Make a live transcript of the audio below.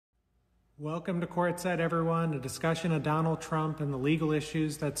Welcome to Courtside, everyone, a discussion of Donald Trump and the legal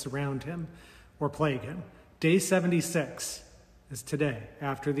issues that surround him or plague him. Day 76 is today,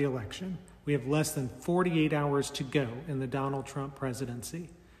 after the election. We have less than 48 hours to go in the Donald Trump presidency.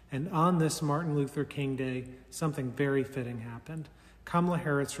 And on this Martin Luther King Day, something very fitting happened. Kamala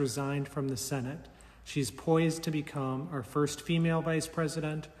Harris resigned from the Senate. She's poised to become our first female vice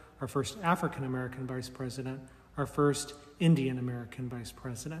president, our first African-American vice president, our first Indian-American vice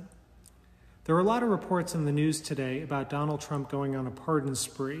president. There were a lot of reports in the news today about Donald Trump going on a pardon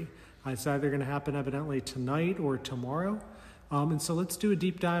spree. It's either going to happen evidently tonight or tomorrow. And so let's do a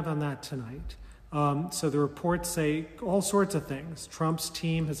deep dive on that tonight. So the reports say all sorts of things. Trump's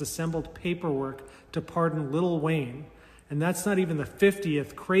team has assembled paperwork to pardon Lil Wayne. And that's not even the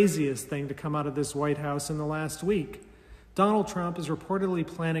 50th craziest thing to come out of this White House in the last week. Donald Trump is reportedly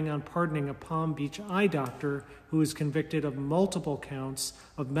planning on pardoning a Palm Beach eye doctor who was convicted of multiple counts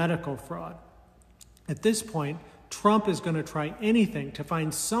of medical fraud. At this point, Trump is going to try anything to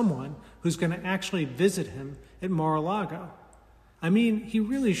find someone who's going to actually visit him at Mar-a-Lago. I mean, he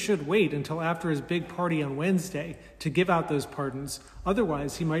really should wait until after his big party on Wednesday to give out those pardons.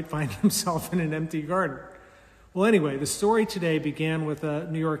 Otherwise, he might find himself in an empty garden. Well, anyway, the story today began with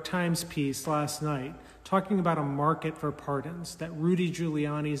a New York Times piece last night talking about a market for pardons, that Rudy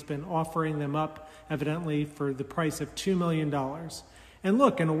Giuliani's been offering them up, evidently, for the price of $2 million. And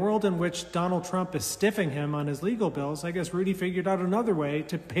look, in a world in which Donald Trump is stiffing him on his legal bills, I guess Rudy figured out another way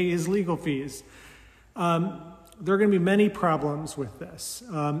to pay his legal fees. There are going to be many problems with this.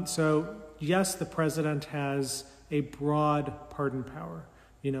 So, yes, the president has a broad pardon power.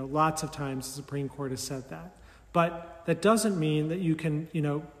 You know, lots of times the Supreme Court has said that. But that doesn't mean that you can,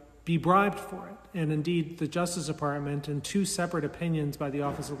 be bribed for it. And indeed, the Justice Department, in two separate opinions by the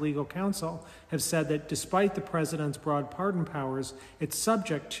Office of Legal Counsel, have said that despite the president's broad pardon powers, it's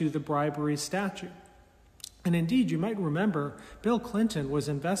subject to the bribery statute. And indeed, you might remember, Bill Clinton was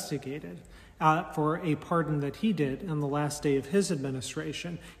investigated for a pardon that he did on the last day of his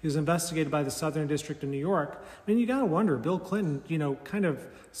administration. He was investigated by the Southern District of New York. I mean, you got to wonder, Bill Clinton, kind of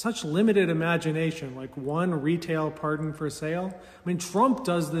such limited imagination, like one retail pardon for sale. I mean, Trump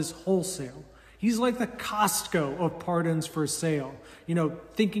does this wholesale. He's like the Costco of pardons for sale,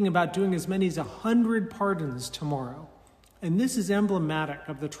 thinking about doing as many as 100 pardons tomorrow. And this is emblematic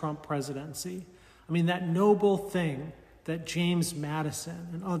of the Trump presidency. I mean, that noble thing that James Madison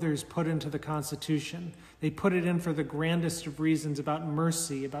and others put into the Constitution. They put it in for the grandest of reasons about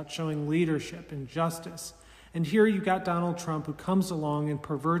mercy, about showing leadership and justice. And here you got Donald Trump who comes along and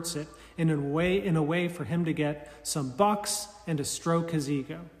perverts it in a way for him to get some bucks and to stroke his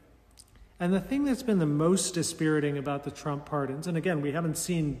ego. And the thing that's been the most dispiriting about the Trump pardons, and again, we haven't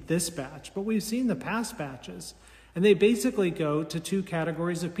seen this batch, but we've seen the past batches, and they basically go to two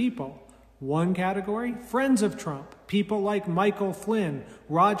categories of people. One category, friends of Trump, people like Michael Flynn,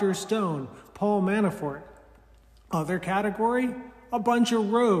 Roger Stone, Paul Manafort. Other category, a bunch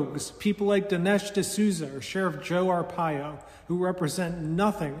of rogues, people like Dinesh D'Souza or Sheriff Joe Arpaio, who represent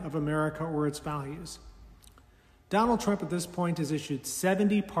nothing of America or its values. Donald Trump at this point has issued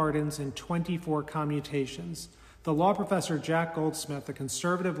 70 pardons and 24 commutations. The law professor Jack Goldsmith, a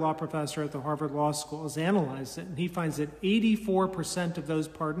conservative law professor at the Harvard Law School, has analyzed it, and he finds that 84% of those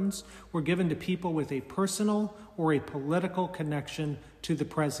pardons were given to people with a personal or a political connection to the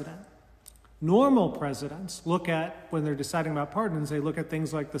president. Normal presidents look at, when they're deciding about pardons, they look at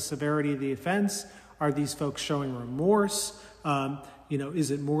things like the severity of the offense. Are these folks showing remorse?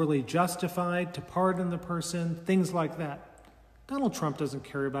 Is it morally justified to pardon the person? Things like that. Donald Trump doesn't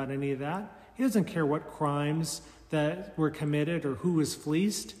care about any of that. He doesn't care what crimes that were committed or who was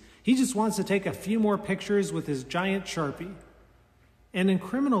fleeced. He just wants to take a few more pictures with his giant Sharpie. And in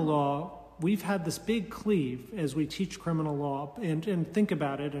criminal law, we've had this big cleave as we teach criminal law and think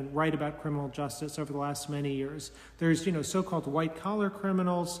about it and write about criminal justice over the last many years. There's, so-called white-collar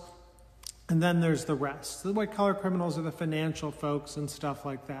criminals, and then there's the rest. The white-collar criminals are the financial folks and stuff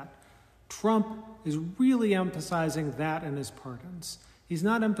like that. Trump is really emphasizing that in his pardons. He's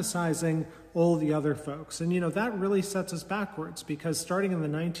not emphasizing all the other folks. And, that really sets us backwards because starting in the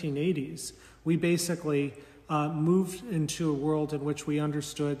 1980s, we basically moved into a world in which we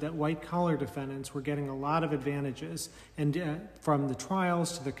understood that white-collar defendants were getting a lot of advantages, and from the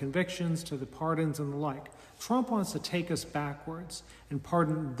trials to the convictions to the pardons and the like. Trump wants to take us backwards and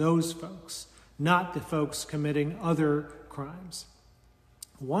pardon those folks, not the folks committing other crimes.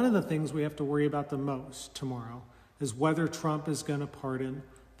 One of the things we have to worry about the most tomorrow is whether Trump is going to pardon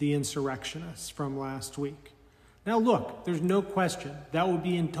the insurrectionists from last week. Now look, there's no question that would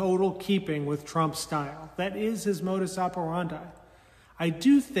be in total keeping with Trump's style. That is his modus operandi. I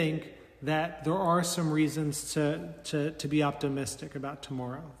do think that there are some reasons to be optimistic about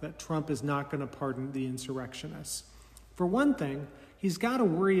tomorrow, that Trump is not going to pardon the insurrectionists. For one thing, he's got to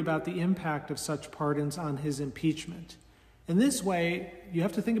worry about the impact of such pardons on his impeachment. In this way, you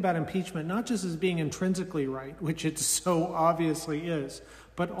have to think about impeachment not just as being intrinsically right, which it so obviously is,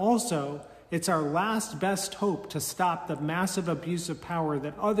 but also it's our last best hope to stop the massive abuse of power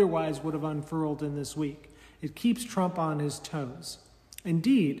that otherwise would have unfurled in this week. It keeps Trump on his toes.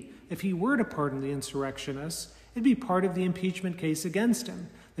 Indeed, if he were to pardon the insurrectionists, it'd be part of the impeachment case against him,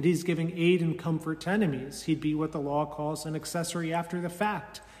 that he's giving aid and comfort to enemies. He'd be what the law calls an accessory after the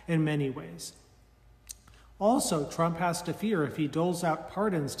fact in many ways. Also, Trump has to fear if he doles out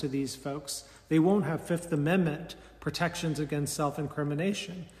pardons to these folks, they won't have Fifth Amendment protections against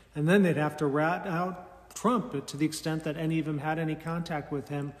self-incrimination. And then they'd have to rat out Trump to the extent that any of them had any contact with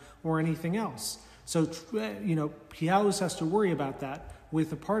him or anything else. So, he always has to worry about that with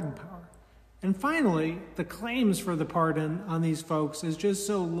the pardon power. And finally, the claims for the pardon on these folks is just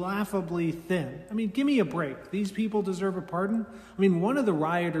so laughably thin. I mean, give me a break. These people deserve a pardon? I mean, one of the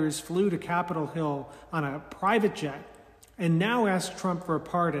rioters flew to Capitol Hill on a private jet and now asks Trump for a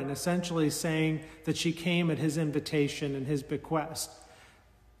pardon, essentially saying that she came at his invitation and his bequest.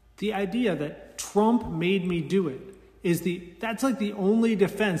 The idea that Trump made me do it that's like the only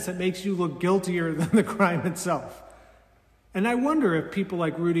defense that makes you look guiltier than the crime itself. And I wonder if people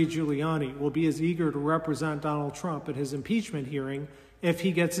like Rudy Giuliani will be as eager to represent Donald Trump at his impeachment hearing if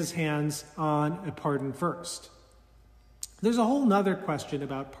he gets his hands on a pardon first. There's a whole nother question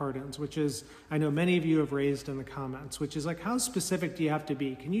about pardons, which is, I know many of you have raised in the comments, which is like, how specific do you have to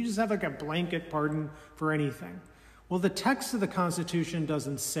be? Can you just have like a blanket pardon for anything? Well, the text of the Constitution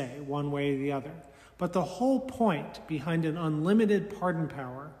doesn't say one way or the other. But the whole point behind an unlimited pardon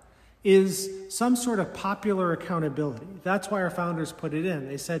power is some sort of popular accountability. That's why our founders put it in.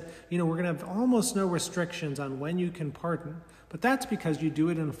 They said, we're going to have almost no restrictions on when you can pardon. But that's because you do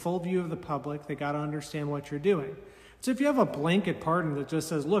it in full view of the public. They got to understand what you're doing. So if you have a blanket pardon that just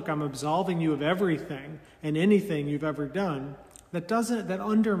says, look, I'm absolving you of everything and anything you've ever done, that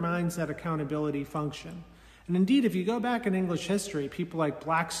undermines that accountability function. And indeed, if you go back in English history, people like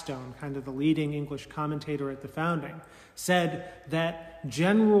Blackstone, kind of the leading English commentator at the founding, said that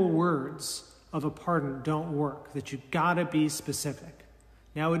general words of a pardon don't work, that you've got to be specific.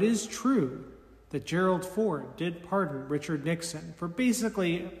 Now, it is true that Gerald Ford did pardon Richard Nixon for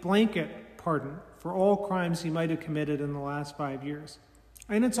basically a blanket pardon for all crimes he might have committed in the last 5 years.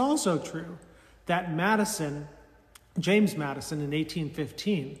 And it's also true that James Madison in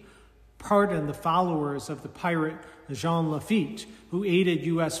 1815, pardoned the followers of the pirate Jean Lafitte, who aided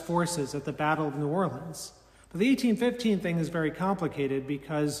U.S. forces at the Battle of New Orleans. But the 1815 thing is very complicated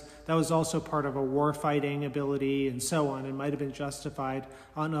because that was also part of a war-fighting ability and so on, and might have been justified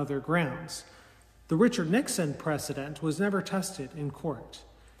on other grounds. The Richard Nixon precedent was never tested in court.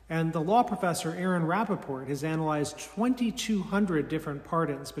 And the law professor Aaron Rappaport has analyzed 2,200 different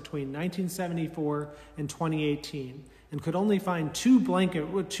pardons between 1974 and 2018 and could only find two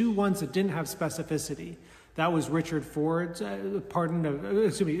ones that didn't have specificity. That was Gerald Ford's pardon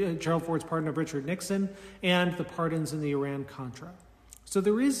of Richard Nixon and the pardons in the Iran-Contra. So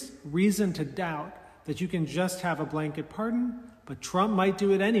there is reason to doubt that you can just have a blanket pardon, but Trump might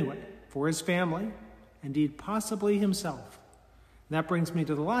do it anyway for his family, indeed possibly himself. And that brings me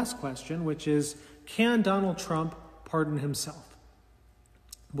to the last question, which is, can Donald Trump pardon himself?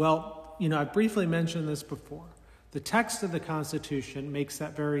 Well, I've briefly mentioned this before. The text of the Constitution makes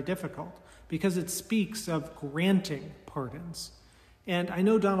that very difficult because it speaks of granting pardons. And I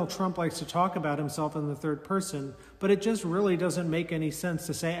know Donald Trump likes to talk about himself in the third person, but it just really doesn't make any sense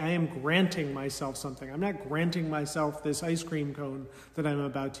to say, I am granting myself something. I'm not granting myself this ice cream cone that I'm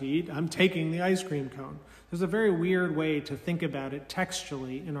about to eat. I'm taking the ice cream cone. There's a very weird way to think about it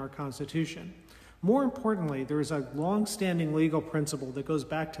textually in our Constitution. More importantly, there is a long-standing legal principle that goes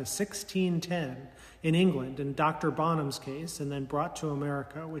back to 1610 in England, in Dr. Bonham's case, and then brought to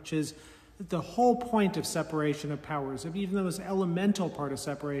America, which is the whole point of separation of powers, of even the most elemental part of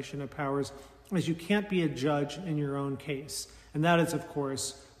separation of powers, is you can't be a judge in your own case. And that is, of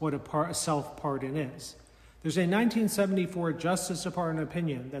course, what a self-pardon is. There's a 1974 Justice Department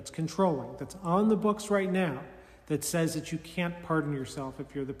opinion that's controlling, that's on the books right now, that says that you can't pardon yourself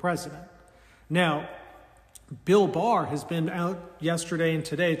if you're the president. Now, Bill Barr has been out yesterday and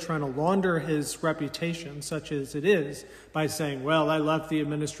today trying to launder his reputation, such as it is, by saying, well, I left the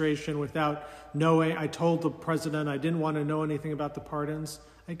administration without knowing. I told the president I didn't want to know anything about the pardons.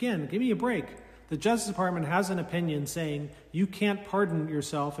 Again, give me a break. The Justice Department has an opinion saying you can't pardon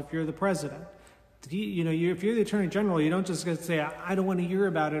yourself if you're the president. if you're the Attorney General, you don't just get to say, I don't want to hear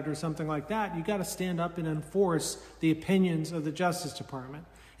about it or something like that. You got to stand up and enforce the opinions of the Justice Department.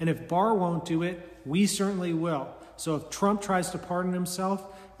 And if Barr won't do it, we certainly will. So if Trump tries to pardon himself,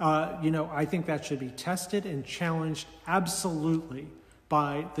 I think that should be tested and challenged absolutely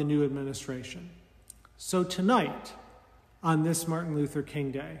by the new administration. So tonight, on this Martin Luther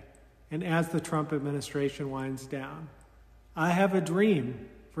King Day, and as the Trump administration winds down, I have a dream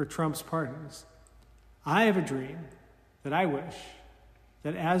for Trump's pardons. I have a dream that I wish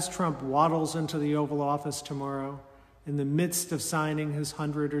that as Trump waddles into the Oval Office tomorrow, in the midst of signing his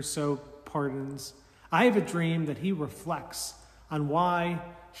 100 or so pardons, I have a dream that he reflects on why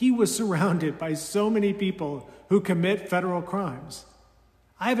he was surrounded by so many people who commit federal crimes.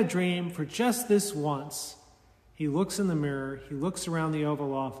 I have a dream for just this once. He looks in the mirror, he looks around the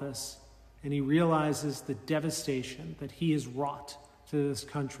Oval Office, and he realizes the devastation that he has wrought to this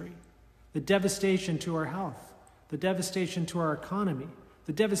country. The devastation to our health, the devastation to our economy,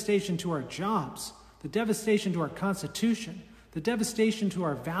 the devastation to our jobs, the devastation to our Constitution, the devastation to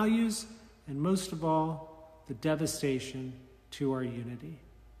our values, and most of all, the devastation to our unity.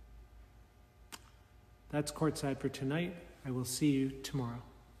 That's Courtside for tonight. I will see you tomorrow.